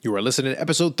You are listening to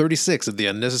episode 36 of the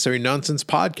Unnecessary Nonsense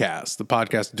Podcast, the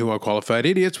podcast of two unqualified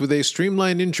idiots with a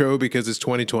streamlined intro because it's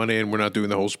 2020 and we're not doing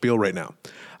the whole spiel right now.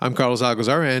 I'm Carlos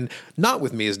Alcazar, and not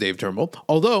with me is Dave Turnbull,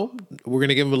 although we're going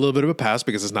to give him a little bit of a pass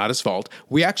because it's not his fault.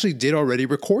 We actually did already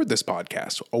record this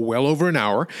podcast, well over an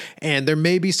hour, and there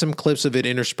may be some clips of it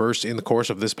interspersed in the course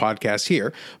of this podcast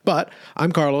here, but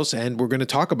I'm Carlos, and we're going to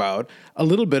talk about a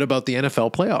little bit about the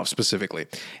NFL playoffs specifically.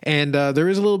 And there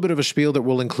is a little bit of a spiel that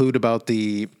we'll include about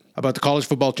the college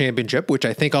football championship, which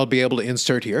I think I'll be able to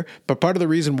insert here. But part of the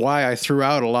reason why I threw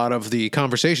out a lot of the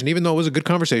conversation, even though it was a good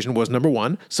conversation, was number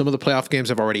one, some of the playoff games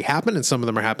have already happened and some of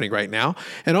them are happening right now.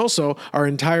 And also, our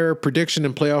entire prediction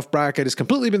and playoff bracket has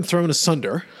completely been thrown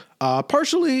asunder.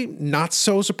 Partially not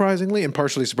so surprisingly and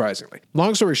partially surprisingly.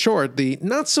 Long story short, the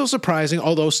not so surprising,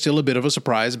 although still a bit of a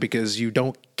surprise because you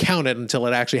don't count it until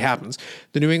it actually happens,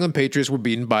 the New England Patriots were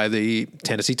beaten by the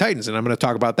Tennessee Titans, and I'm going to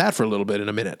talk about that for a little bit in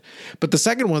a minute. But the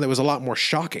second one that was a lot more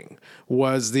shocking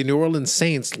was the New Orleans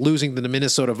Saints losing to the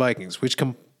Minnesota Vikings, which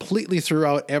completely threw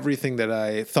out everything that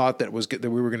I thought that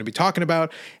we were going to be talking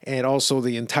about, and also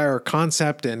the entire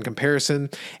concept and comparison.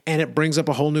 And it brings up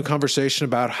a whole new conversation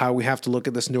about how we have to look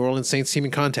at this New Orleans Saints team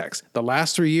in context. The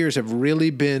last 3 years have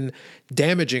really been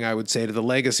damaging, I would say, to the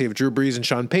legacy of Drew Brees and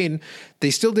Sean Payton.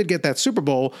 They still did get that Super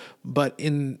Bowl, but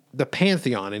in the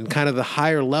pantheon, in kind of the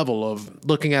higher level of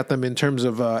looking at them in terms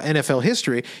of NFL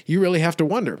history, you really have to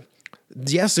wonder.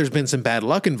 Yes, there's been some bad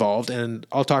luck involved, and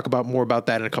I'll talk about more about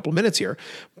that in a couple of minutes here.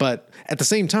 But at the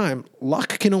same time,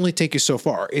 luck can only take you so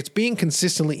far. It's being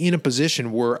consistently in a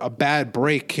position where a bad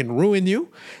break can ruin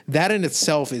you. That in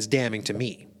itself is damning to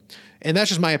me. And that's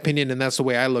just my opinion, and that's the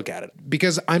way I look at it.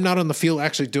 Because I'm not on the field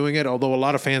actually doing it, although a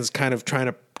lot of fans kind of trying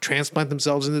to transplant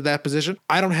themselves into that position.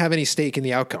 I don't have any stake in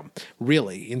the outcome,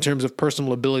 really, in terms of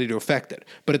personal ability to affect it.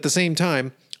 But at the same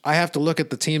time, I have to look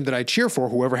at the team that I cheer for,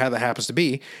 whoever that happens to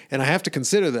be, and I have to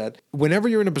consider that whenever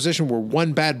you're in a position where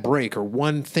one bad break or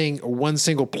one thing or one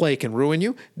single play can ruin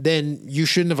you, then you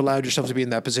shouldn't have allowed yourself to be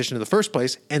in that position in the first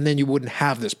place, and then you wouldn't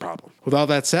have this problem. With all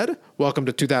that said, welcome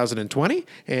to 2020,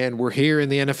 and we're here in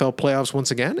the NFL playoffs once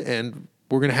again, and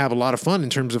we're going to have a lot of fun in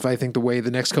terms of, I think, the way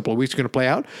the next couple of weeks are going to play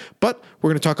out. But we're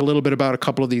going to talk a little bit about a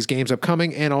couple of these games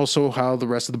upcoming and also how the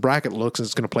rest of the bracket looks and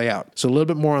it's going to play out. So a little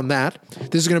bit more on that.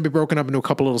 This is going to be broken up into a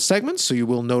couple little segments, so you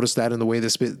will notice that in the way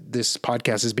this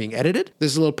podcast is being edited.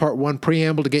 This is a little part one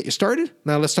preamble to get you started.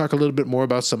 Now let's talk a little bit more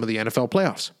about some of the NFL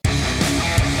playoffs.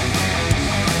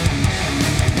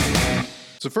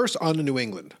 So first on to New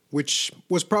England, which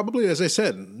was probably, as I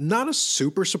said, not a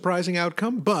super surprising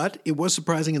outcome, but it was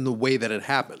surprising in the way that it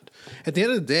happened. At the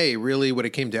end of the day, really what it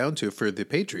came down to for the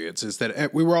Patriots is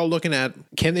that we were all looking at,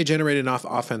 can they generate enough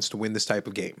offense to win this type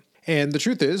of game? And the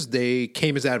truth is, they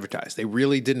came as advertised. They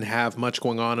really didn't have much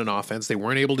going on in offense. They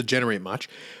weren't able to generate much.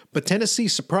 But Tennessee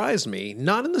surprised me,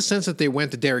 not in the sense that they went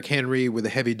to Derrick Henry with a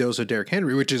heavy dose of Derrick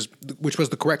Henry, which was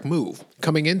the correct move.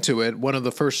 Coming into it, one of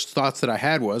the first thoughts that I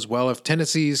had was, well, if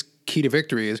Tennessee's key to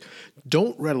victory is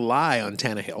don't rely on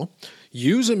Tannehill.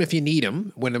 Use him if you need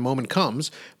him when the moment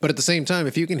comes. But at the same time,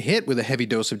 if you can hit with a heavy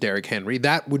dose of Derrick Henry,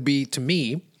 that would be, to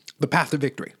me, the path to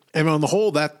victory. And on the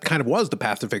whole, that kind of was the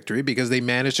path to victory because they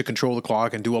managed to control the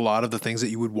clock and do a lot of the things that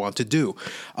you would want to do.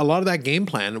 A lot of that game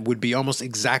plan would be almost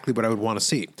exactly what I would want to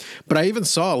see. But I even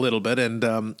saw a little bit,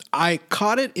 and I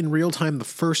caught it in real time the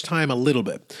first time a little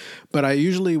bit. But I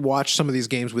usually watch some of these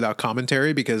games without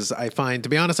commentary because I find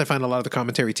a lot of the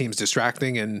commentary teams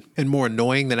distracting and more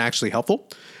annoying than actually helpful.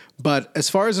 But as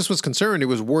far as this was concerned, it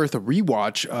was worth a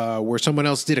rewatch where someone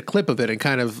else did a clip of it and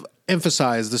kind of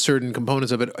emphasized the certain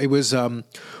components of it. It was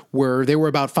where they were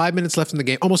about 5 minutes left in the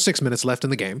game, almost 6 minutes left in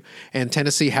the game, and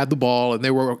Tennessee had the ball and they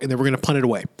were going to punt it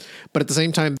away. But at the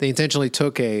same time, they intentionally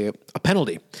took a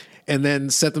penalty and then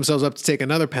set themselves up to take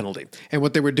another penalty. And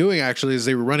what they were doing actually is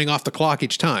they were running off the clock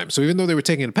each time. So even though they were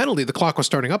taking a penalty, the clock was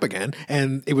starting up again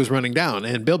and it was running down.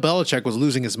 And Bill Belichick was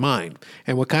losing his mind.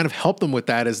 And what kind of helped them with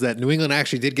that is that New England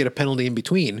actually did get a penalty in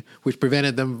between, which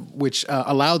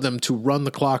allowed them to run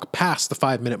the clock past the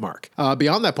 5-minute mark.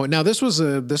 Beyond that point, now this was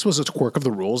a quirk of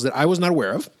the rules that I was not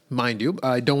aware of, mind you.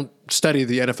 I don't study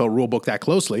the NFL rulebook that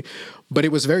closely, but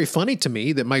it was very funny to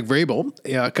me that Mike Vrabel,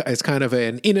 as kind of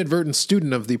an inadvertent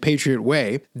student of the Patriot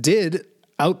way, did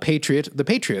out-Patriot the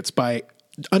Patriots by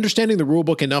understanding the rule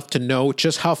book enough to know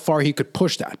just how far he could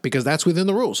push that, because that's within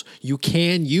the rules. You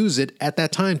can use it at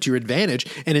that time to your advantage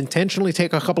and intentionally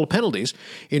take a couple of penalties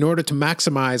in order to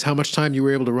maximize how much time you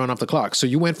were able to run off the clock. So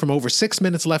you went from over 6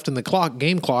 minutes left in the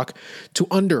game clock to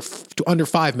under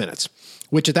 5 minutes,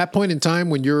 which at that point in time,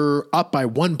 when you're up by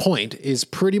 1 point, is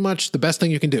pretty much the best thing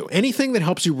you can do. Anything that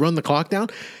helps you run the clock down,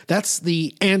 that's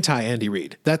the anti-Andy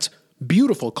Reid. That's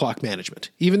beautiful clock management.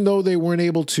 Even though they weren't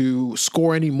able to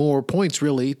score any more points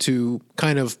really to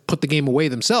kind of put the game away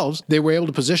themselves, they were able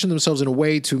to position themselves in a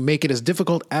way to make it as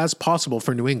difficult as possible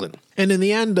for New England. And in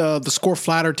the end, the score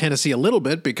flattered Tennessee a little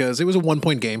bit because it was a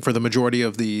 1-point game for the majority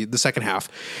of the second half.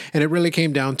 And it really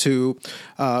came down to,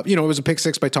 it was a pick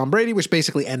six by Tom Brady, which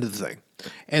basically ended the thing.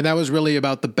 And that was really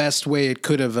about the best way it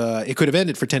could have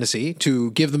ended for Tennessee, to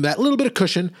give them that little bit of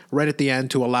cushion right at the end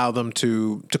to allow them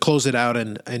to close it out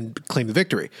and claim the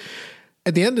victory.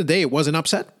 At the end of the day, it was an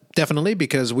upset, definitely,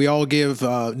 because we all give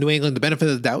New England the benefit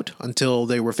of the doubt until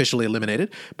they were officially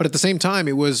eliminated. But at the same time,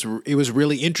 it was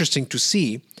really interesting to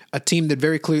see a team that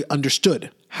very clearly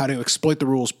understood how to exploit the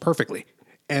rules perfectly.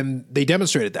 And they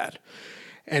demonstrated that.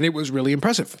 And it was really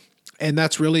impressive. And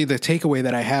that's really the takeaway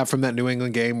that I have from that New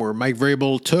England game, where Mike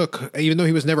Vrabel took, even though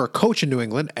he was never a coach in New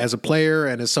England, as a player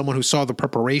and as someone who saw the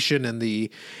preparation and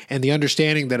the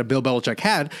understanding that a Bill Belichick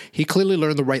had, he clearly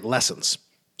learned the right lessons.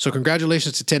 So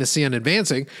congratulations to Tennessee on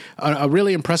advancing. A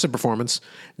really impressive performance.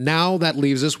 Now that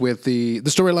leaves us with the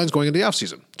storylines going into the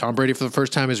offseason. Tom Brady, for the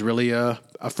first time, is really a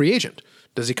free agent.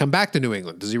 Does he come back to New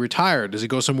England? Does he retire? Does he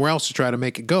go somewhere else to try to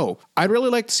make it go? I'd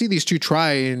really like to see these two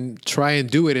try and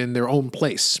do it in their own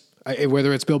place.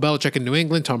 Whether it's Bill Belichick in New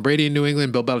England, Tom Brady in New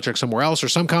England, Bill Belichick somewhere else, or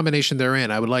some combination therein,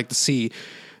 I would like to see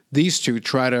these two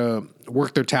try to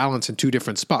work their talents in two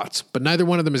different spots. But neither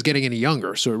one of them is getting any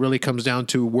younger, so it really comes down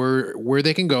to where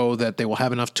they can go, that they will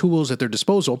have enough tools at their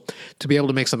disposal to be able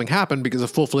to make something happen, because a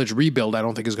full-fledged rebuild I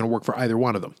don't think is going to work for either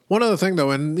one of them. One other thing,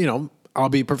 though, and I'll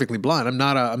be perfectly blunt, I'm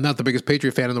not the biggest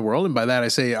Patriot fan in the world, and by that I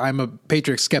say I'm a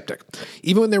Patriot skeptic.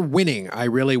 Even when they're winning, I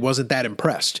really wasn't that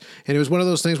impressed. And it was one of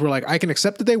those things where, like, I can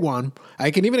accept that they won, I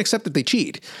can even accept that they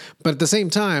cheat, but at the same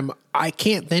time, I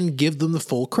can't then give them the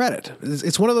full credit.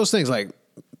 It's one of those things, like,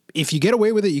 if you get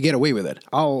away with it, you get away with it.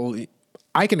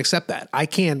 I can accept that.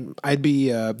 I'd be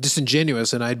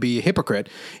disingenuous and I'd be a hypocrite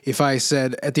if I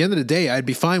said, at the end of the day, I'd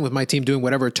be fine with my team doing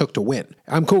whatever it took to win.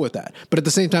 I'm cool with that. But at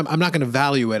the same time, I'm not going to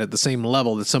value it at the same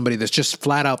level that somebody that's just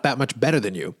flat out that much better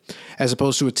than you, as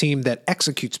opposed to a team that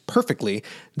executes perfectly,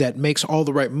 that makes all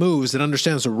the right moves, that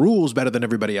understands the rules better than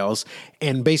everybody else,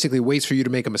 and basically waits for you to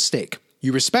make a mistake.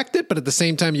 You respect it, but at the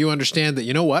same time, you understand that,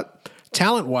 you know what?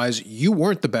 Talent-wise, you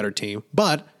weren't the better team,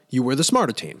 but you were the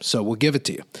smarter team, so we'll give it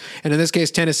to you. And in this case,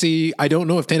 Tennessee, I don't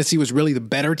know if Tennessee was really the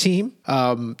better team,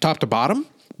 top to bottom,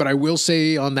 but I will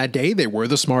say on that day, they were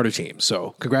the smarter team.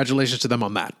 So congratulations to them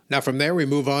on that. Now from there, we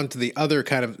move on to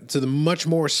the much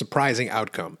more surprising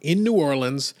outcome. In New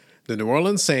Orleans, the New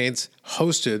Orleans Saints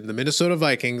hosted the Minnesota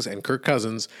Vikings and Kirk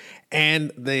Cousins,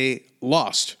 and they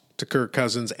lost to Kirk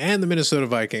Cousins and the Minnesota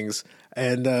Vikings.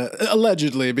 And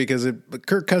allegedly, because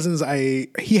Kirk Cousins,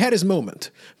 he had his moment,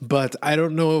 but I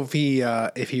don't know if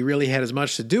he really had as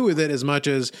much to do with it as much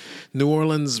as New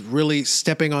Orleans really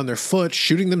stepping on their foot,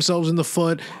 shooting themselves in the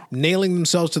foot, nailing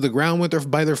themselves to the ground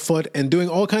by their foot, and doing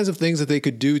all kinds of things that they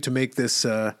could do to make this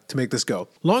go.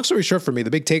 Long story short, for me,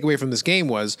 the big takeaway from this game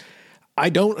was, I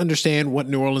don't understand what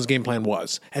New Orleans' game plan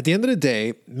was. At the end of the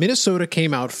day, Minnesota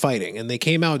came out fighting, and they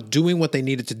came out doing what they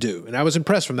needed to do, and I was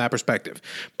impressed from that perspective.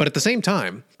 But at the same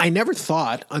time, I never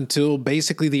thought until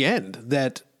basically the end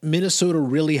that Minnesota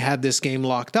really had this game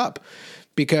locked up.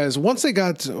 Because once they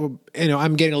got,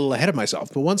 I'm getting a little ahead of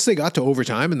myself, but once they got to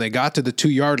overtime and they got to the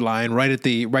 2-yard line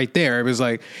right there, it was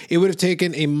like it would have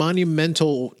taken a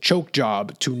monumental choke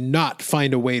job to not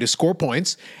find a way to score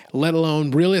points, let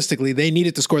alone realistically, they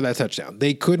needed to score that touchdown.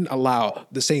 They couldn't allow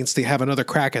the Saints to have another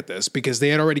crack at this because they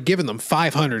had already given them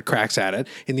 500 cracks at it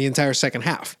in the entire second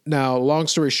half. Now, long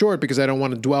story short, because I don't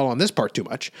want to dwell on this part too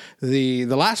much, the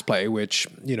last play, which,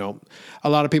 a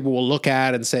lot of people will look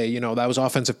at and say, that was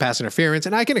offensive pass interference,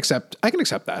 and I can accept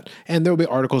that. And there'll be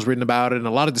articles written about it and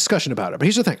a lot of discussion about it. But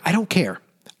here's the thing, I don't care.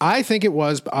 I think it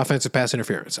was offensive pass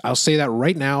interference. I'll say that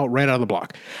right now, right out of the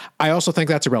block. I also think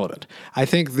that's irrelevant. I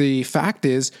think the fact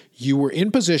is you were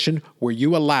in position where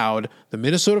you allowed the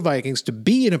Minnesota Vikings to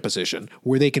be in a position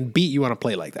where they can beat you on a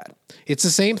play like that. It was the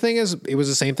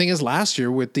same thing as last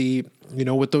year with the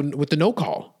no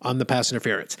call on the pass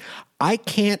interference. I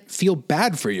can't feel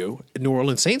bad for you, New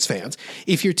Orleans Saints fans,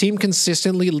 if your team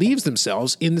consistently leaves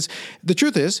themselves in this. The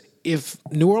truth is, if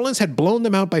New Orleans had blown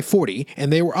them out by 40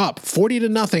 and they were up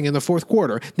 40-0 in the fourth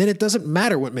quarter, then it doesn't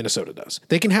matter what Minnesota does.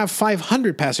 They can have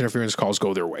 500 pass interference calls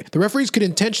go their way. The referees could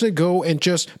intentionally go and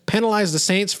just penalize the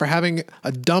Saints for having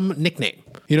a dumb nickname.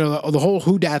 The whole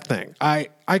who dat thing. I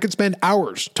could spend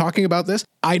hours talking about this.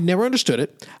 I never understood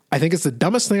it. I think it's the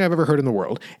dumbest thing I've ever heard in the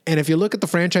world. And if you look at the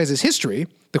franchise's history,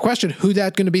 the question, who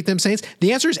dat going to beat them Saints?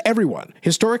 The answer is everyone.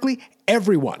 Historically,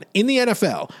 everyone in the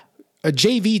NFL, a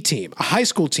JV team, a high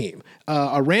school team,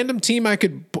 a random team I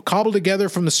could cobble together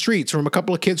from the streets from a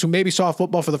couple of kids who maybe saw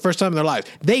football for the first time in their lives,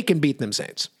 they can beat them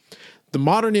Saints. The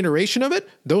modern iteration of it,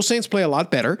 those Saints play a lot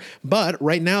better, but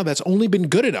right now that's only been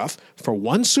good enough for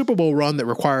one Super Bowl run that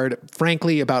required,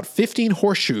 frankly, about 15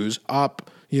 horseshoes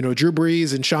up, Drew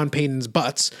Brees and Sean Payton's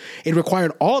butts. It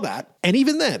required all of that, and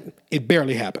even then, it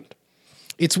barely happened.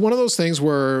 It's one of those things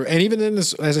where, and even in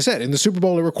this, as I said, in the Super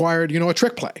Bowl, it required, a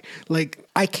trick play. Like,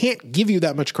 I can't give you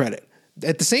that much credit.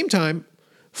 At the same time,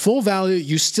 full value,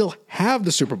 you still have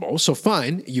the Super Bowl, so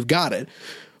fine, you've got it.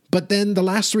 But then the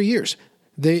last 3 years,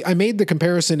 I made the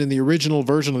comparison in the original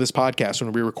version of this podcast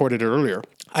when we recorded it earlier.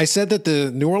 I said that the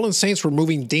New Orleans Saints were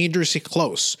moving dangerously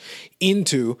close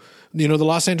into the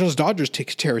Los Angeles Dodgers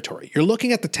territory. You're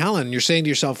looking at the talent and you're saying to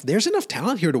yourself, there's enough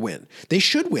talent here to win. They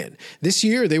should win. This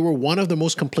year, they were one of the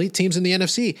most complete teams in the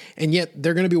NFC, and yet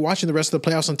they're going to be watching the rest of the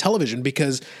playoffs on television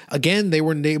because, again,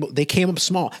 they came up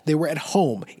small. They were at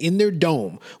home in their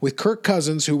dome with Kirk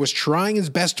Cousins, who was trying his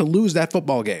best to lose that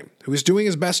football game, who was doing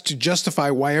his best to justify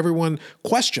why everyone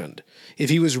questioned if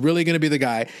he was really going to be the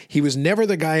guy. He was never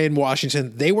the guy in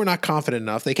Washington. They were not confident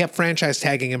enough. They kept franchise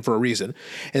tagging him for a reason.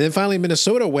 And then finally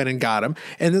Minnesota went and got him.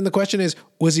 And then the question is,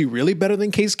 was he really better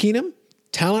than Case Keenum?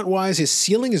 Talent-wise, his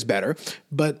ceiling is better,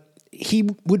 but he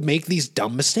would make these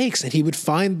dumb mistakes and he would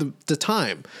find the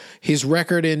time. His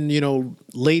record in,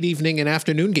 late evening and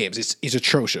afternoon games is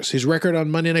atrocious. His record on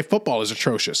Monday Night Football is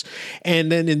atrocious.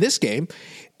 And then in this game,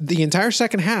 the entire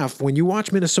second half, when you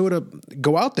watch Minnesota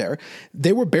go out there,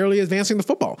 they were barely advancing the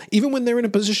football. Even when they're in a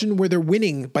position where they're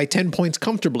winning by 10 points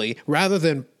comfortably, rather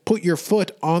than put your foot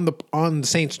on the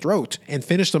Saints' throat and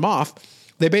finish them off,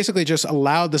 they basically just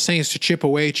allowed the Saints to chip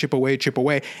away,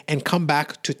 and come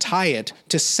back to tie it,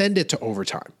 to send it to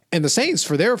overtime. And the Saints,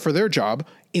 for their job,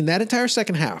 in that entire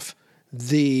second half,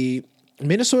 the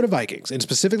Minnesota Vikings, and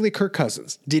specifically Kirk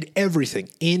Cousins, did everything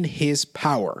in his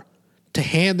power to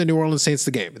hand the New Orleans Saints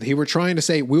the game. They were trying to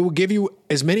say, we will give you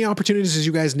as many opportunities as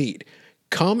you guys need.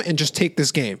 Come and just take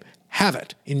this game. Have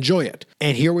it. Enjoy it.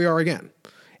 And here we are again.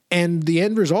 And the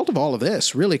end result of all of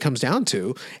this really comes down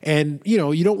to, and you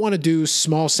don't want to do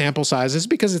small sample sizes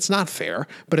because it's not fair,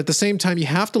 but at the same time, you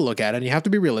have to look at it and you have to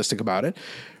be realistic about it.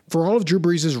 For all of Drew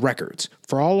Brees' records,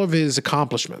 for all of his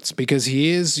accomplishments, because he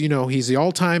is, he's the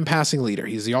all-time passing leader.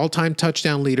 He's the all-time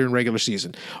touchdown leader in regular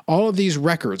season. All of these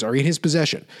records are in his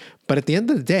possession. But at the end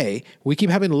of the day, we keep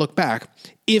having to look back.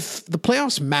 If the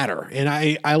playoffs matter,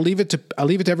 and I'll leave it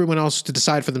to everyone else to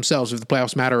decide for themselves if the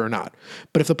playoffs matter or not.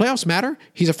 But if the playoffs matter,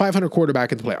 he's a 500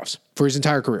 quarterback in the playoffs for his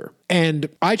entire career. And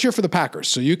I cheer for the Packers,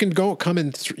 so you can come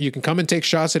and take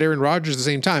shots at Aaron Rodgers at the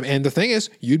same time. And the thing is,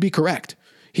 you'd be correct.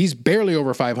 He's barely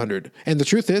over 500. And the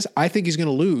truth is, I think he's going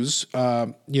to lose,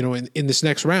 in this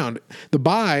next round. The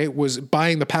bye was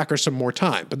buying the Packers some more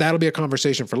time, but that'll be a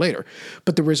conversation for later.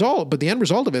 But the end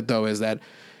result of it, though, is that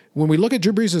when we look at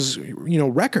Drew Brees'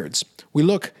 records, we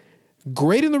look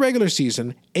great in the regular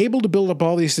season, able to build up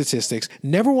all these statistics,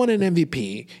 never won an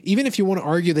MVP. Even if you want to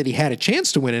argue that he had a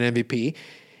chance to win an MVP,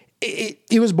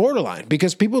 it was borderline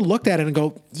because people looked at it and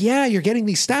go, yeah, you're getting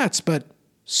these stats, but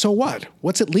so what?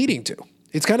 What's it leading to?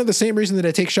 It's kind of the same reason that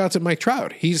I take shots at Mike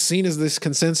Trout. He's seen as this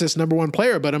consensus number one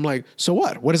player, but I'm like, so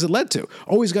what? What has it led to?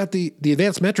 Always got the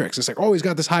advanced metrics. It's like, always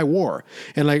got this high WAR.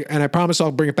 And I promise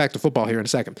I'll bring it back to football here in a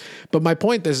second. But my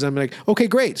point is, I'm like, okay,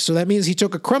 great. So that means he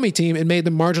took a crummy team and made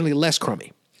them marginally less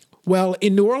crummy. Well,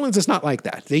 in New Orleans, it's not like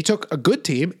that. They took a good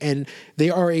team and they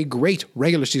are a great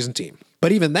regular season team.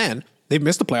 But even then, they've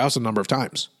missed the playoffs a number of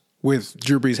times with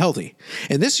Drew Brees healthy.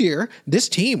 And this year, this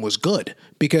team was good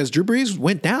because Drew Brees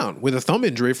went down with a thumb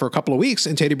injury for a couple of weeks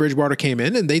and Teddy Bridgewater came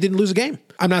in and they didn't lose a game.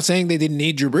 I'm not saying they didn't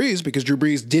need Drew Brees because Drew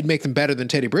Brees did make them better than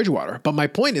Teddy Bridgewater. But my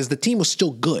point is the team was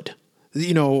still good.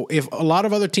 If a lot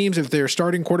of other teams, if their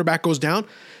starting quarterback goes down,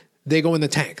 they go in the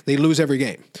tank. They lose every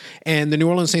game. And the New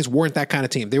Orleans Saints weren't that kind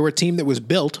of team. They were a team that was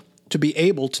built to be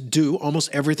able to do almost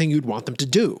everything you'd want them to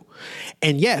do.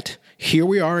 And yet, here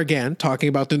we are again talking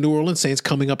about the New Orleans Saints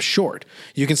coming up short.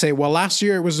 You can say, well, last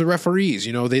year it was the referees,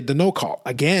 the no call.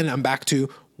 Again, I'm back to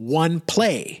one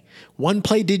play. One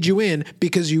play did you in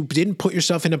because you didn't put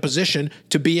yourself in a position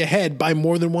to be ahead by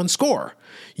more than one score.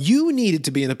 You needed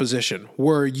to be in a position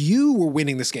where you were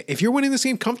winning this game. If you're winning this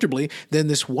game comfortably, then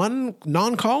this one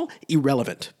non-call,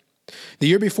 irrelevant. The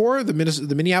year before, the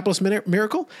Minneapolis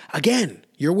Miracle, again,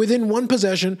 you're within one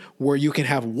possession where you can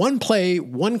have one play,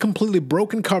 one completely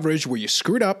broken coverage where you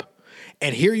screwed up,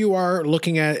 and here you are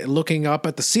looking up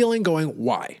at the ceiling going,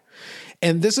 why?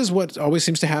 And this is what always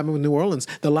seems to happen with New Orleans.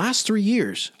 The last 3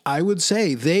 years, I would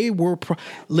say they were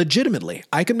legitimately,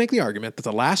 I can make the argument that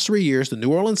the last 3 years, the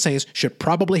New Orleans Saints should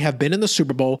probably have been in the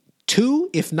Super Bowl 2,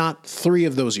 if not 3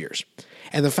 of those years.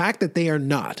 And the fact that they are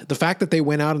not, the fact that they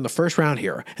went out in the first round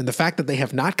here, and the fact that they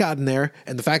have not gotten there,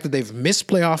 and the fact that they've missed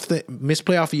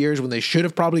playoff years when they should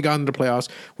have probably gotten to playoffs,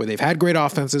 where they've had great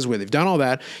offenses, where they've done all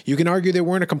that, you can argue they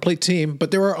weren't a complete team,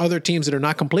 but there are other teams that are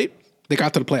not complete. They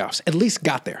got to the playoffs, at least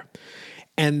got there.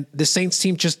 And the Saints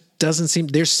team just doesn't seem,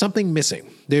 there's something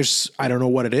missing. I don't know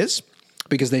what it is,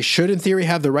 because they should in theory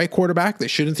have the right quarterback. They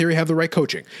should in theory have the right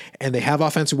coaching, and they have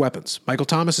offensive weapons. Michael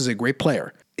Thomas is a great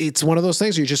player. It's one of those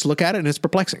things where you just look at it and it's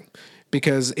perplexing,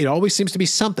 because it always seems to be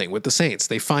something with the Saints.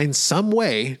 They find some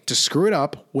way to screw it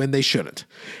up when they shouldn't.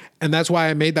 And that's why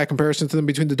I made that comparison to them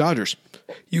between the Dodgers.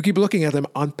 You keep looking at them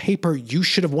on paper, you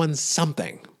should have won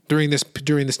something during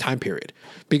this time period,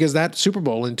 because that Super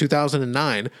Bowl in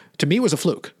 2009 to me was a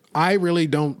fluke. I really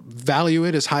don't value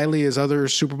it as highly as other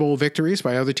Super Bowl victories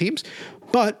by other teams,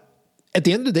 but at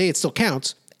the end of the day, it still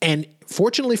counts. And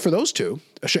fortunately for those two,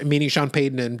 meaning Sean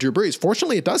Payton and Drew Brees,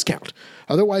 fortunately it does count.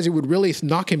 Otherwise, it would really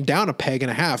knock him down a peg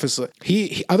and a half.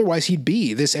 Otherwise, he'd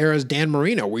be this era's Dan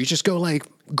Marino, where you just go like,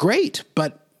 great,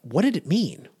 but what did it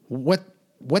mean? What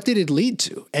did it lead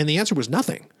to? And the answer was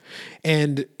nothing.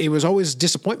 And it was always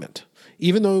disappointment,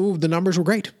 even though the numbers were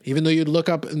great, even though you'd look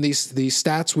up and these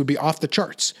stats would be off the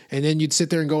charts. And then you'd sit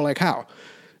there and go like, how?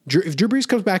 If Drew Brees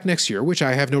comes back next year, which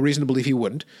I have no reason to believe he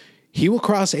wouldn't, he will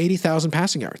cross 80,000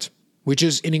 passing yards, which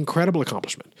is an incredible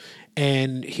accomplishment.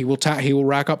 And he will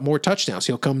rack up more touchdowns.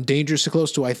 He'll come dangerously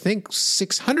close to, I think,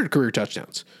 600 career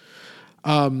touchdowns.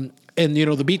 And,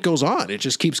 the beat goes on. It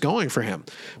just keeps going for him.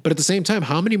 But at the same time,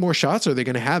 how many more shots are they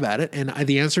going to have at it? And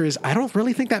the answer is, I don't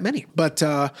really think that many. But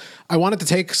I wanted to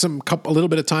take a little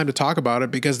bit of time to talk about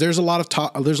it, because there's a lot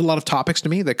of topics to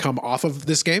me that come off of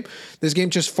this game. This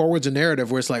game just forwards a narrative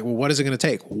where it's like, well, what is it going to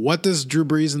take? What does Drew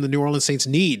Brees and the New Orleans Saints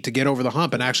need to get over the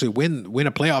hump and actually win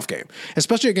a playoff game,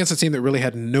 especially against a team that really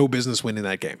had no business winning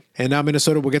that game? And now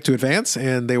Minnesota will get to advance,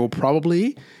 and they will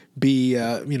probably be,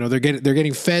 they're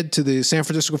getting fed to the San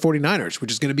Francisco 49ers,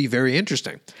 which is going to be very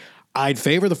interesting. I'd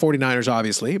favor the 49ers,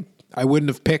 obviously. I wouldn't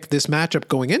have picked this matchup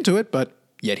going into it, but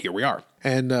yet here we are.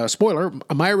 And spoiler,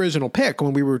 my original pick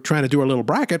when we were trying to do our little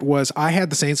bracket was I had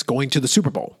the Saints going to the Super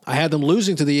Bowl. I had them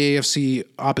losing to the AFC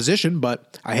opposition,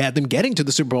 but I had them getting to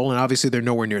the Super Bowl, and obviously they're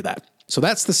nowhere near that. So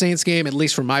that's the Saints game, at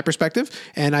least from my perspective.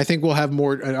 And I think we'll have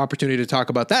an opportunity to talk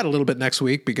about that a little bit next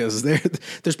week, because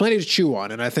there's plenty to chew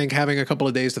on. And I think having a couple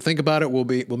of days to think about it will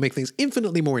make things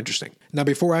infinitely more interesting. Now,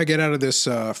 before I get out of this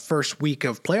first week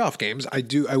of playoff games,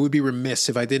 I would be remiss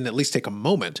if I didn't at least take a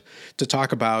moment to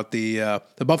talk about the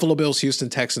Buffalo Bills Houston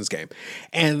Texans game.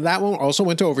 And that one also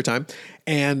went to overtime.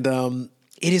 And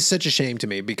it is such a shame to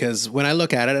me, because when I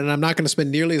look at it, and I'm not going to spend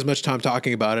nearly as much time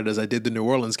talking about it as I did the New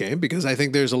Orleans game, because I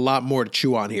think there's a lot more to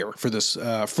chew on here for this.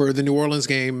 For the New Orleans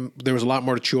game, there was a lot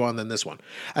more to chew on than this one.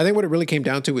 I think what it really came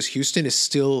down to was Houston is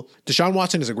still, Deshaun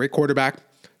Watson is a great quarterback.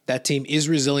 That team is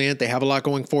resilient. They have a lot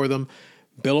going for them.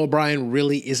 Bill O'Brien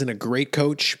really isn't a great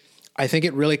coach. I think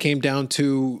it really came down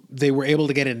to they were able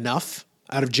to get enough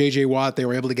out of J.J. Watt. They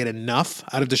were able to get enough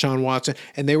out of Deshaun Watson,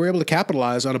 and they were able to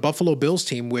capitalize on a Buffalo Bills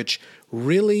team which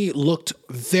really looked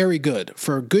very good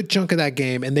for a good chunk of that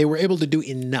game, and they were able to do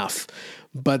enough.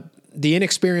 But the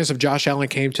inexperience of Josh Allen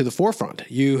came to the forefront.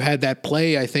 You had that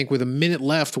play, I think, with a minute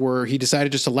left where he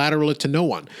decided just to lateral it to no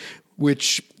one,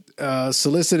 which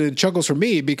solicited chuckles from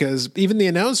me, because even the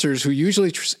announcers, who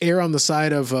usually err on the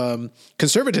side of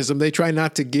conservatism, they try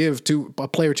not to give a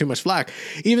player too much flack.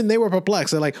 Even they were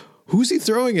perplexed. They're like, who's he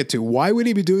throwing it to? Why would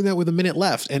he be doing that with a minute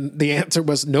left? And the answer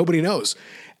was nobody knows.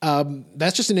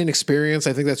 That's just an inexperience.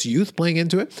 I think that's youth playing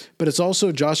into it, but it's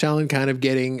also Josh Allen kind of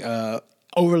getting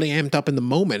overly amped up in the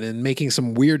moment and making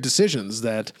some weird decisions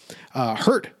that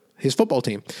hurt his football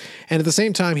team. And at the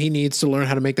same time, he needs to learn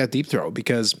how to make that deep throw,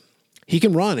 because he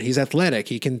can run. He's athletic.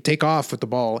 He can take off with the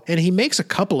ball, and he makes a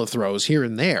couple of throws here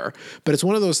and there. But it's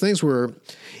one of those things where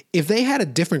if they had a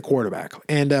different quarterback,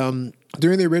 and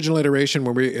during the original iteration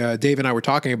when Dave and I were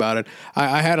talking about it,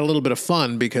 I had a little bit of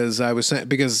fun because I was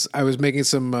making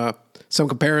some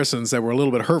comparisons that were a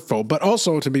little bit hurtful, but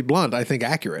also, to be blunt, I think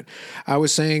accurate. I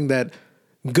was saying that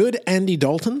good Andy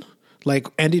Dalton, like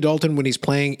Andy Dalton when he's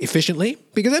playing efficiently,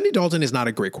 because Andy Dalton is not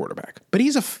a great quarterback, but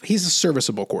he's a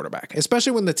serviceable quarterback,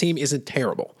 especially when the team isn't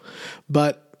terrible.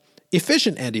 But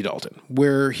efficient Andy Dalton,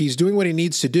 where he's doing what he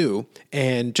needs to do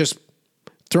and just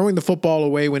throwing the football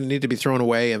away when it needed to be thrown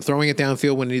away and throwing it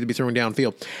downfield when it needed to be thrown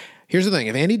downfield. Here's the thing.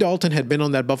 If Andy Dalton had been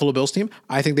on that Buffalo Bills team,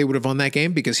 I think they would have won that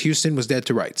game, because Houston was dead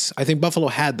to rights. I think Buffalo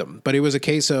had them, but it was a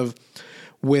case of,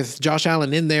 with Josh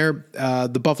Allen in there,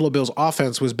 the Buffalo Bills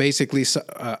offense was basically,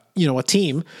 a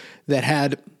team that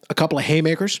had a couple of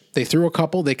haymakers. They threw a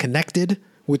couple. They connected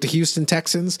with the Houston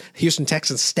Texans. Houston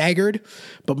Texans staggered,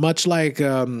 but much like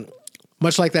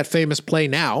that famous play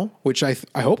now, which I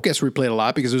hope gets replayed a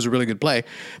lot because it was a really good play.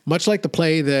 Much like the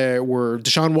play there where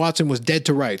Deshaun Watson was dead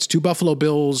to rights, two Buffalo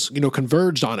Bills,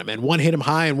 converged on him, and one hit him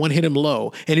high and one hit him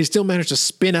low, and he still managed to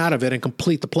spin out of it and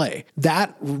complete the play.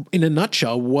 That, in a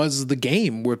nutshell, was the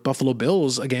game with Buffalo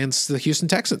Bills against the Houston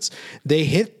Texans. They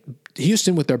hit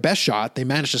Houston with their best shot. They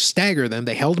managed to stagger them.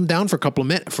 They held them down for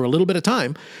a little bit of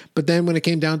time. But then when it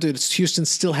came down to it, Houston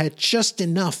still had just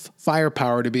enough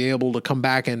firepower to be able to come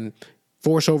back and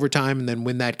force overtime and then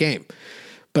win that game.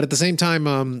 But at the same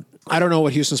time, I don't know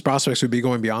what Houston's prospects would be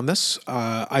going beyond this.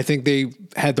 I think they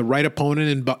had the right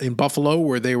opponent in Buffalo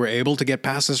where they were able to get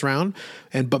past this round,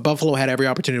 but Buffalo had every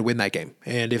opportunity to win that game.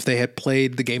 And if they had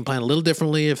played the game plan a little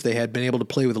differently, if they had been able to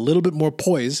play with a little bit more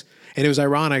poise, and it was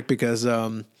ironic because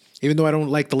even though I don't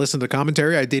like to listen to the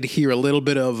commentary, I did hear a little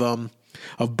bit of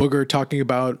Booger talking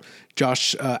about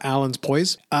Josh Allen's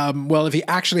poise. Well, if he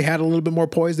actually had a little bit more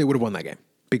poise, they would have won that game.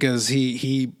 Because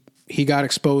he got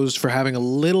exposed for having a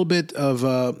little bit of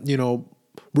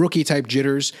rookie type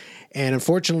jitters, and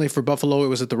unfortunately for Buffalo, it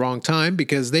was at the wrong time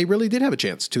because they really did have a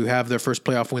chance to have their first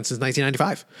playoff win since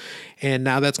 1995, and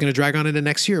now that's going to drag on into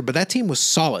next year. But that team was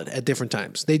solid at different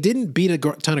times. They didn't beat a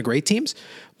ton of great teams,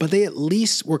 but they at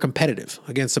least were competitive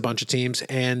against a bunch of teams.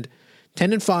 And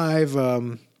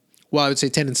 10-5. Well, I would say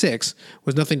 10-6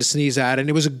 was nothing to sneeze at, and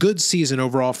it was a good season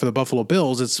overall for the Buffalo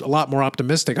Bills. It's a lot more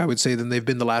optimistic, I would say, than they've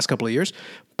been the last couple of years.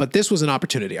 But this was an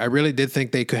opportunity. I really did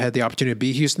think they had the opportunity to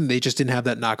beat Houston. They just didn't have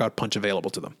that knockout punch available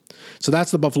to them. So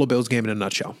that's the Buffalo Bills game in a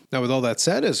nutshell. Now, with all that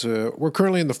said, we're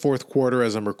currently in the fourth quarter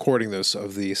as I'm recording this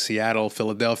of the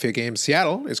Seattle-Philadelphia game.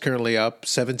 Seattle is currently up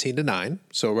 17-9.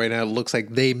 So right now it looks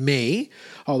like they may,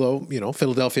 although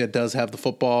Philadelphia does have the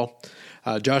football.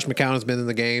 Josh McCown has been in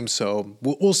the game, so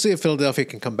we'll see if Philadelphia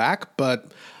can come back.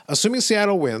 But assuming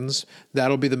Seattle wins,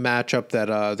 that'll be the matchup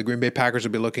that the Green Bay Packers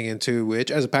will be looking into,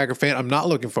 which, as a Packer fan, I'm not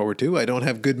looking forward to. I don't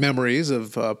have good memories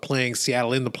of playing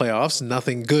Seattle in the playoffs.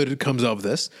 Nothing good comes of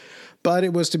this. But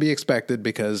it was to be expected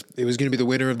because it was going to be the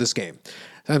winner of this game.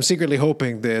 I'm secretly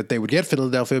hoping that they would get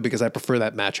Philadelphia because I prefer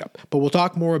that matchup. But we'll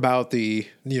talk more about the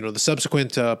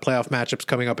subsequent playoff matchups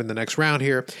coming up in the next round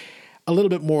here a little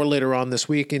bit more later on this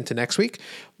week into next week.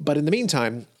 But in the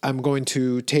meantime, I'm going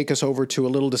to take us over to a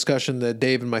little discussion that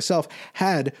Dave and myself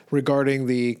had regarding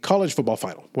the college football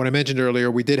final. What I mentioned earlier,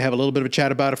 we did have a little bit of a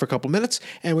chat about it for a couple minutes,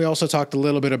 and we also talked a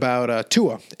little bit about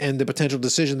Tua and the potential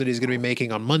decision that he's going to be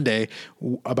making on Monday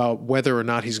about whether or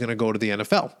not he's going to go to the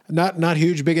NFL. Not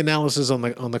huge, big analysis on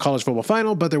the college football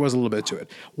final, but there was a little bit to it.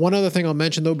 One other thing I'll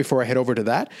mention, though, before I head over to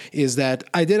that, is that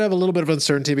I did have a little bit of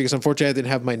uncertainty because, unfortunately, I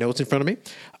didn't have my notes in front of me.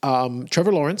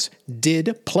 Trevor Lawrence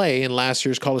did play in last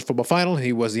year's college football final.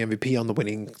 He was the MVP on the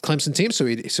winning Clemson team, so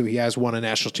he has won a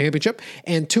national championship.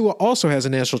 And Tua also has a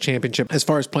national championship as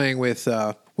far as playing with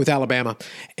Alabama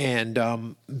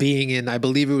and being in, I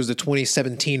believe it was the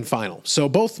 2017 final. So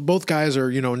both guys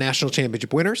are national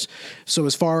championship winners. So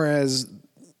as far as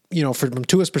from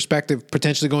Tua's perspective,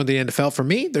 potentially going to the NFL, for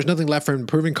me, there's nothing left for him to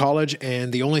prove in college,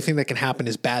 and the only thing that can happen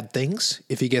is bad things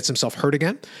if he gets himself hurt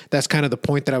again. That's kind of the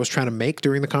point that I was trying to make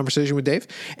during the conversation with Dave.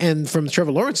 And from the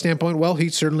Trevor Lawrence standpoint, well, he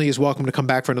certainly is welcome to come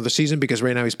back for another season because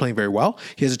right now he's playing very well.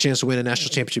 He has a chance to win a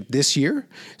national championship this year.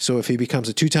 So if he becomes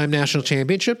a two-time national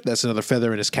championship, that's another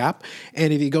feather in his cap.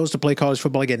 And if he goes to play college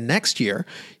football again next year,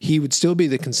 he would still be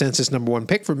the consensus number one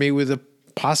pick for me with a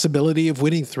possibility of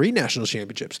winning 3 national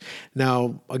championships.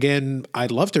 Now, again,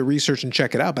 I'd love to research and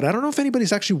check it out, but I don't know if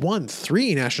anybody's actually won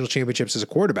 3 national championships as a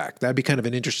quarterback. That'd be kind of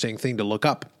an interesting thing to look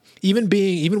up. Even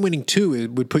winning 2,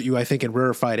 it would put you, I think, in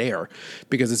rarefied air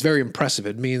because it's very impressive.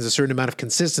 It means a certain amount of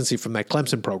consistency from that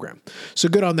Clemson program. So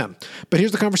good on them. But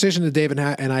here's the conversation that Dave and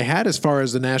I had as far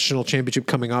as the national championship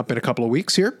coming up in a couple of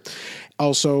weeks here.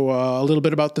 Also, a little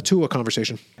bit about the Tua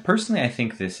conversation. Personally, I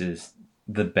think this is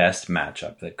the best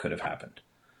matchup that could have happened,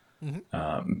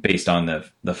 based on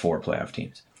the 4 playoff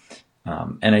teams.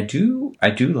 And I do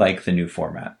like the new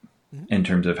format in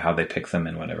terms of how they pick them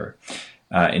and whatever,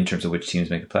 in terms of which teams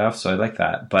make the playoffs. So I like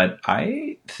that. But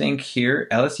I think here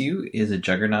LSU is a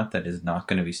juggernaut that is not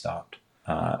going to be stopped.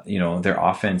 Their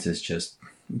offense is just,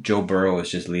 Joe Burrow is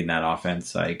just leading that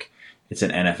offense like it's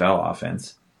an NFL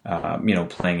offense,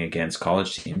 playing against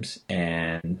college teams,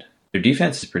 and their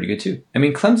defense is pretty good too. I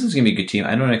mean, Clemson's going to be a good team.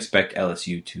 I don't expect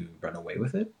LSU to run away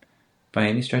with it by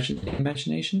any stretch of the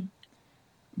imagination,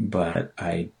 but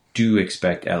I do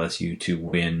expect LSU to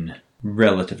win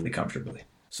relatively comfortably.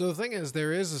 So the thing is,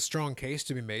 there is a strong case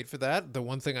to be made for that. The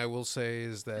one thing I will say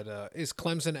is that is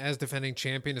Clemson as defending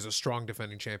champion is a strong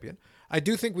defending champion. I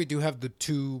do think we do have the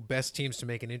 2 best teams to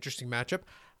make an interesting matchup.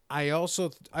 I also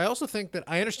think that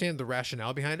I understand the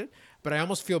rationale behind it, but I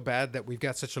almost feel bad that we've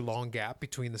got such a long gap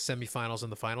between the semifinals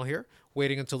and the final here,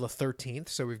 waiting until the 13th.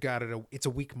 So we've got it's a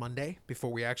week Monday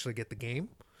before we actually get the game.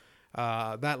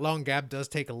 That long gap does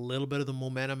take a little bit of the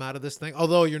momentum out of this thing.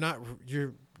 Although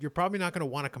you're probably not going to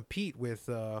want to compete with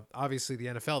obviously the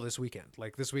NFL this weekend.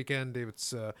 Like this weekend,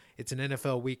 it's an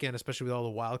NFL weekend, especially with all the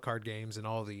wild card games and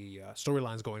all the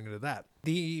storylines going into that.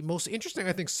 The most interesting,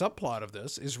 I think, subplot of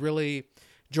this is really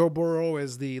Joe Burrow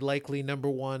as the likely number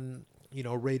one,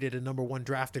 rated and number one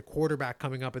drafted quarterback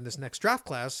coming up in this next draft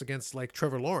class against like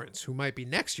Trevor Lawrence, who might be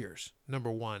next year's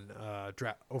number one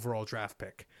overall draft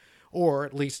pick, or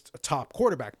at least a top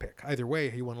quarterback pick. Either way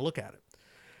you want to look at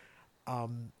it.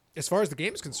 As far as the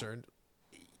game is concerned,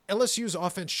 LSU's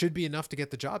offense should be enough to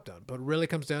get the job done, but it really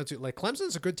comes down to like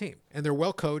Clemson's a good team and they're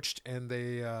well coached and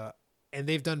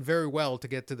they've done very well to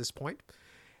get to this point.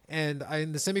 And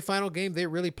in the semifinal game, they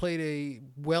really played a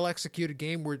well-executed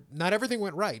game where not everything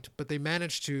went right, but they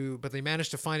managed to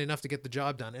find enough to get the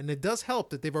job done. And it does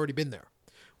help that they've already been there,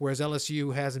 whereas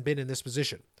LSU hasn't been in this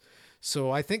position.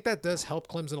 So I think that does help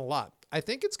Clemson a lot. I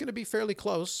think it's going to be fairly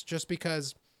close just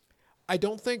because I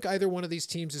don't think either one of these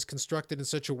teams is constructed in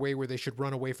such a way where they should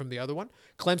run away from the other one.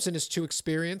 Clemson is too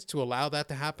experienced to allow that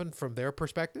to happen from their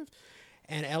perspective.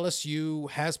 And LSU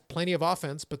has plenty of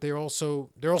offense, but they're also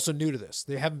new to this.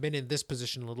 They haven't been in this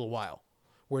position in a little while,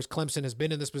 whereas Clemson has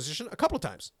been in this position a couple of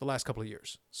times the last couple of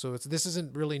years. So this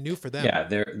isn't really new for them. Yeah,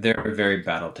 they're a very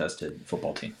battle-tested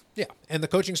football team. Yeah, and the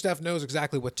coaching staff knows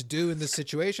exactly what to do in this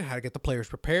situation, how to get the players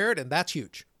prepared, and that's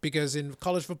huge. Because in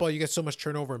college football, you get so much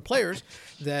turnover in players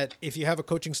that if you have a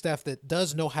coaching staff that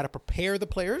does know how to prepare the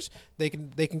players, they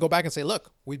can go back and say,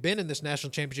 look, we've been in this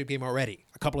national championship game already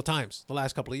a couple of times the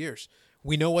last couple of years.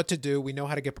 We know what to do. We know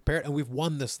how to get prepared, and we've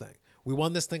won this thing. We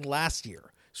won this thing last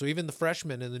year. So even the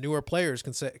freshmen and the newer players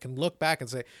can look back and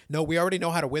say, no, we already know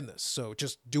how to win this. So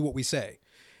just do what we say.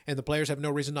 And the players have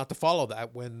no reason not to follow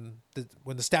that when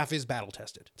the staff is battle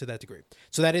tested to that degree.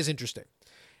 So that is interesting.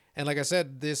 And like I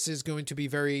said, this is going to be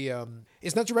very.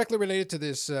 It's not directly related to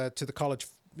this to the college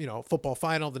football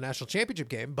final, the national championship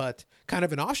game, but kind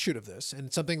of an offshoot of this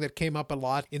and something that came up a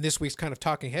lot in this week's kind of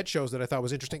talking head shows that I thought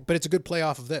was interesting. But it's a good play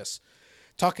off of this.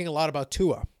 Talking a lot about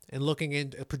Tua and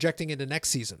projecting into next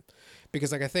season,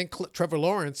 because like I think Trevor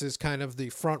Lawrence is kind of the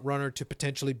front runner to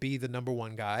potentially be the number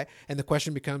one guy, and the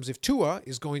question becomes if Tua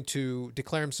is going to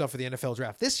declare himself for the NFL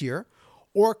draft this year,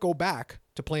 or go back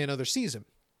to play another season.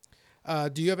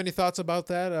 Do you have any thoughts about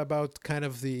that? About kind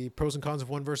of the pros and cons of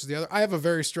one versus the other? I have a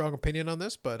very strong opinion on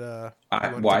this, but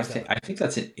I think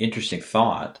that's an interesting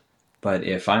thought. But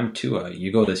if I'm Tua,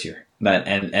 you go this year.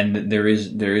 And there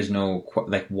is no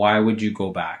like. Why would you go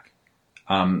back?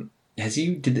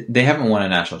 They haven't won a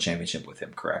national championship with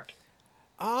him, correct?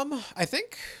 I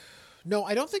think no,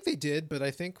 I don't think they did. But I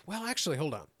think actually,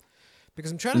 hold on,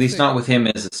 because I'm trying at least not with him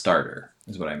as a starter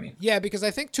is what I mean. Yeah, because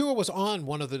I think Tua was on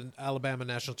one of the Alabama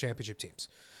national championship teams.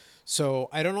 So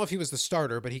I don't know if he was the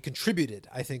starter, but he contributed,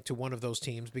 I think, to one of those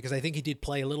teams because I think he did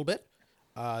play a little bit.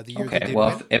 The year okay,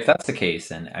 well, if that's the case,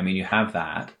 then I mean, you have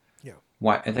that. Yeah.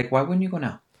 Why wouldn't you go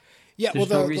now? Yeah, there's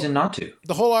no reason not to.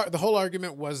 The whole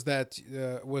argument was that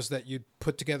you'd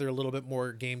put together a little bit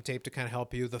more game tape to kind of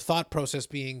help you. The thought process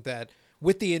being that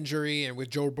with the injury and with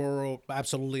Joe Burrow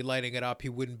absolutely lighting it up, he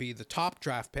wouldn't be the top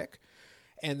draft pick.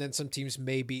 And then some teams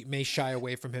may shy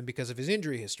away from him because of his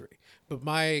injury history. But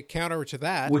my counter to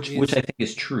that which I think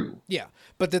is true. Yeah.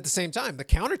 But at the same time, the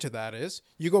counter to that is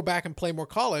you go back and play more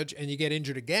college and you get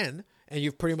injured again, and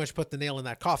you've pretty much put the nail in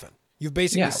that coffin. You've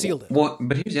basically sealed it. Well,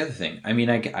 but here's the other thing. I mean,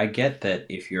 I get that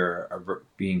if you're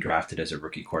being drafted as a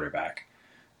rookie quarterback,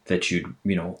 that you'd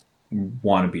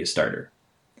want to be a starter,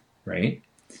 right?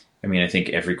 I mean, I think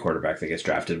every quarterback that gets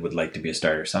drafted would like to be a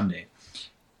starter someday.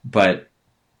 But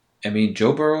I mean,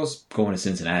 Joe Burrow's going to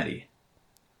Cincinnati.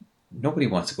 Nobody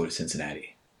wants to go to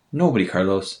Cincinnati. Nobody,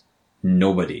 Carlos.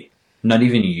 Nobody. Not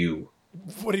even you.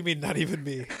 What do you mean, not even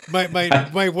me?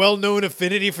 My well-known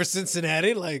affinity for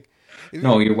Cincinnati? Like,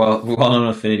 no, your well-known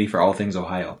affinity for all things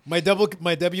Ohio. My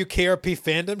WKRP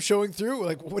fandom showing through?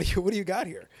 Like, what do you got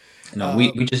here? No,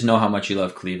 we just know how much you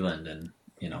love Cleveland and,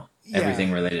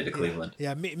 everything related to Cleveland.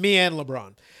 Yeah, me and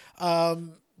LeBron.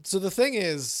 So the thing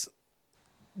is,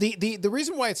 The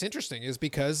reason why it's interesting is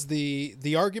because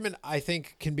the argument I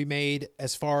think can be made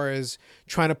as far as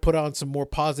trying to put on some more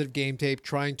positive game tape,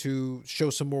 trying to show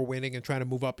some more winning and trying to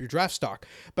move up your draft stock.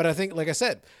 But I think, like I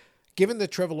said, given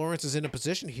that Trevor Lawrence is in a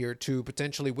position here to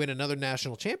potentially win another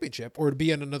national championship or to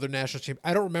be in another national championship,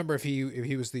 I don't remember if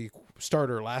he was the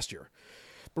starter last year.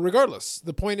 But regardless,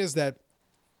 the point is that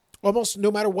almost no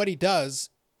matter what he does,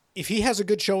 if he has a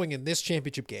good showing in this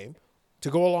championship game, to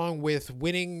go along with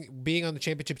being on the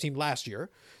championship team last year,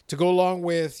 to go along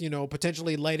with,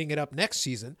 potentially lighting it up next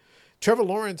season, Trevor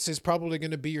Lawrence is probably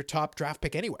going to be your top draft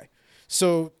pick anyway.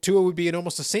 So Tua would be in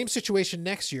almost the same situation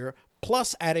next year,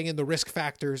 plus adding in the risk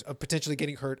factors of potentially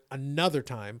getting hurt another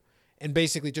time and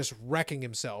basically just wrecking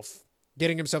himself,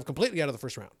 getting himself completely out of the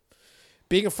first round.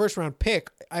 Being a first round pick,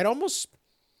 I'd almost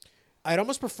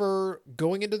prefer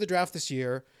going into the draft this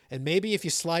year, and maybe if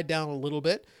you slide down a little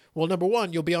bit, well, number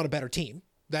one, you'll be on a better team.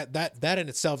 That in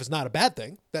itself is not a bad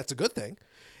thing. That's a good thing.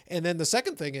 And then the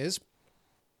second thing is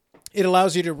it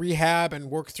allows you to rehab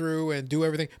and work through and do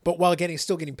everything, but while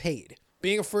still getting paid.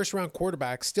 Being a first round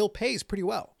quarterback still pays pretty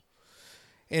well.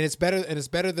 And it's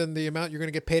better than the amount you're going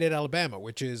to get paid at Alabama,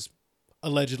 which is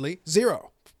allegedly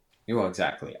zero. Well,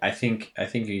 exactly. I think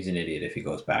he's an idiot if he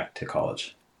goes back to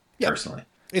college, personally.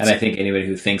 And I think anybody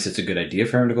who thinks it's a good idea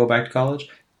for him to go back to college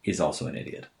is also an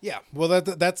idiot. Yeah. Well,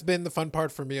 that's been the fun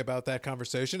part for me about that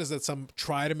conversation, is that some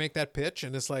try to make that pitch,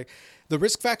 and it's like the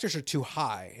risk factors are too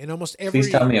high in almost every.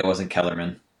 Please tell me it wasn't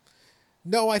Kellerman.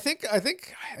 No, I think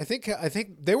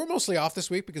they were mostly off this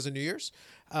week because of New Year's.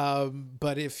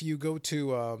 But if you go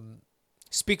to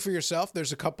Speak for Yourself,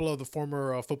 there's a couple of the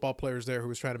former football players there who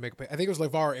was trying to make a pitch. I think it was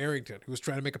LeVar Arrington who was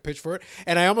trying to make a pitch for it.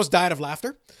 And I almost died of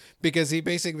laughter because he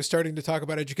basically was starting to talk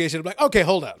about education. I'm like, okay,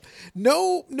 hold on.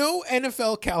 No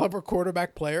NFL caliber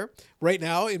quarterback player right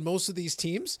now in most of these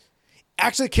teams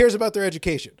actually cares about their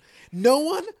education. No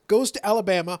one goes to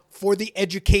Alabama for the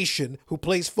education who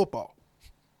plays football.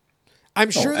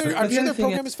 I'm sure their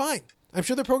program is fine. I'm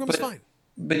sure their program is fine.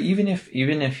 But even if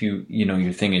you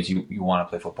your thing is you want to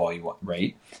play football,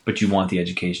 right? But you want the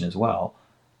education as well.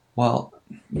 Well,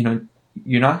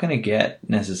 you're not going to get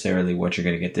necessarily what you're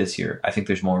going to get this year. I think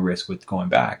there's more risk with going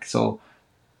back. So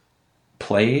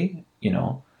play, in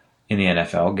the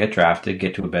NFL, get drafted,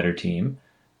 get to a better team,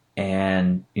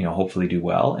 and hopefully do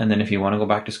well. And then if you want to go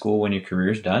back to school when your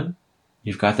career's done,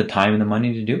 you've got the time and the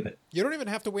money to do it. You don't even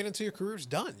have to wait until your career's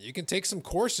done. You can take some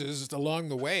courses along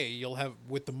the way. You'll have,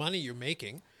 with the money you're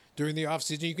making during the off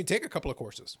season, you can take a couple of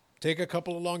courses. Take a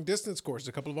couple of long distance courses,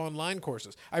 a couple of online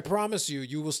courses. I promise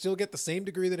you will still get the same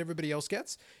degree that everybody else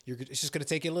gets. It's just going to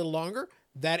take you a little longer.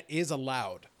 That is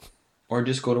allowed. Or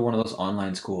just go to one of those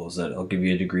online schools that'll give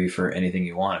you a degree for anything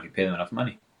you want if you pay them enough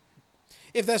money.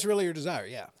 If that's really your desire,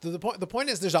 yeah. The point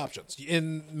is there's options.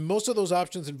 And most of those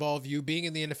options involve you being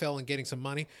in the NFL and getting some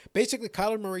money. Basically,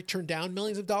 Kyler Murray turned down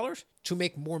millions of dollars to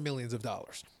make more millions of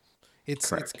dollars. It's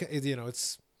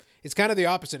kind of the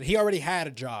opposite. He already had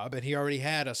a job, and he already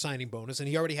had a signing bonus, and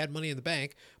he already had money in the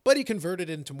bank, but he converted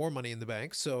it into more money in the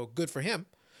bank, so good for him.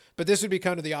 But this would be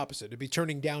kind of the opposite. It'd be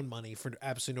turning down money for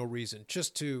absolutely no reason,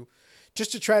 just to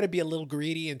try to be a little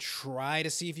greedy and try to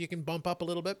see if you can bump up a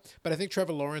little bit. But I think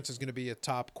Trevor Lawrence is going to be a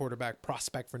top quarterback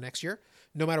prospect for next year,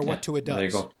 no matter what Tua does. There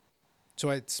you go. So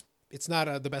it's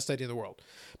not the best idea in the world.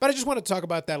 But I just want to talk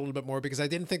about that a little bit more because I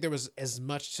didn't think there was as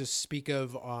much to speak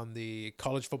of on the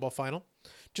college football final,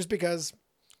 just because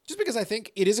I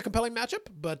think it is a compelling matchup,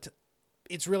 but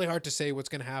it's really hard to say what's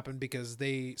going to happen because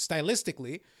they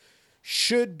stylistically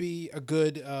should be a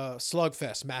good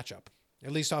slugfest matchup,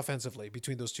 at least offensively,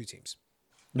 between those two teams.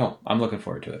 No, I'm looking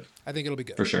forward to it. I think it'll be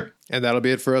good. For sure. And that'll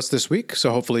be it for us this week. So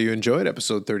hopefully you enjoyed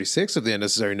episode 36 of the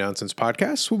Unnecessary Nonsense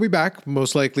podcast. We'll be back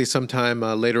most likely sometime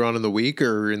later on in the week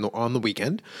or on the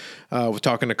weekend. We're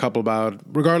talking a couple about,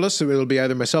 regardless, it'll be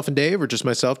either myself and Dave or just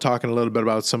myself talking a little bit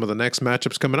about some of the next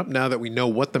matchups coming up now that we know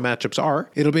what the matchups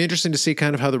are. It'll be interesting to see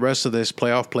kind of how the rest of this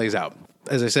playoff plays out.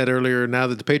 As I said earlier, now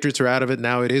that the Patriots are out of it,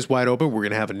 now it is wide open. We're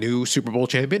going to have a new Super Bowl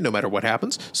champion no matter what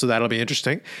happens. So that'll be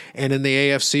interesting. And in the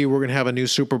AFC, we're going to have a new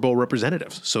Super Bowl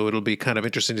representative. So it'll be kind of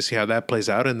interesting to see how that plays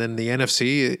out. And then the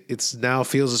NFC, it's now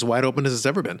feels as wide open as it's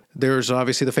ever been. There's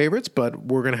obviously the favorites, but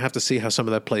we're going to have to see how some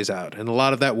of that plays out. And a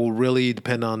lot of that will really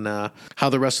depend on how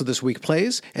the rest of this week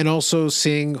plays and also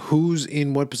seeing who's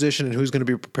in what position and who's going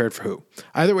to be prepared for who.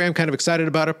 Either way, I'm kind of excited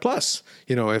about it. Plus,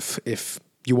 if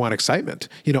you want excitement,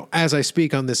 as I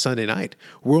speak on this Sunday night,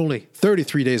 we're only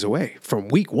 33 days away from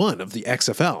week 1 of the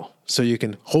XFL. So you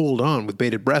can hold on with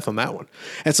bated breath on that one.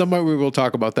 At some point, we will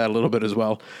talk about that a little bit as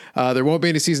well. There won't be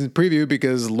any season preview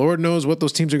because Lord knows what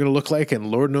those teams are going to look like and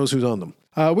Lord knows who's on them.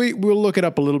 We'll look it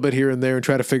up a little bit here and there and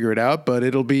try to figure it out, but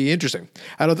it'll be interesting.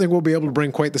 I don't think we'll be able to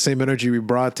bring quite the same energy we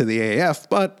brought to the AAF,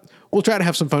 but we'll try to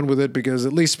have some fun with it because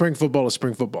at least spring football is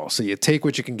spring football. So you take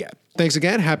what you can get. Thanks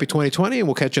again. Happy 2020, and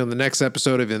we'll catch you on the next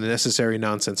episode of the Necessary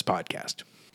Nonsense podcast.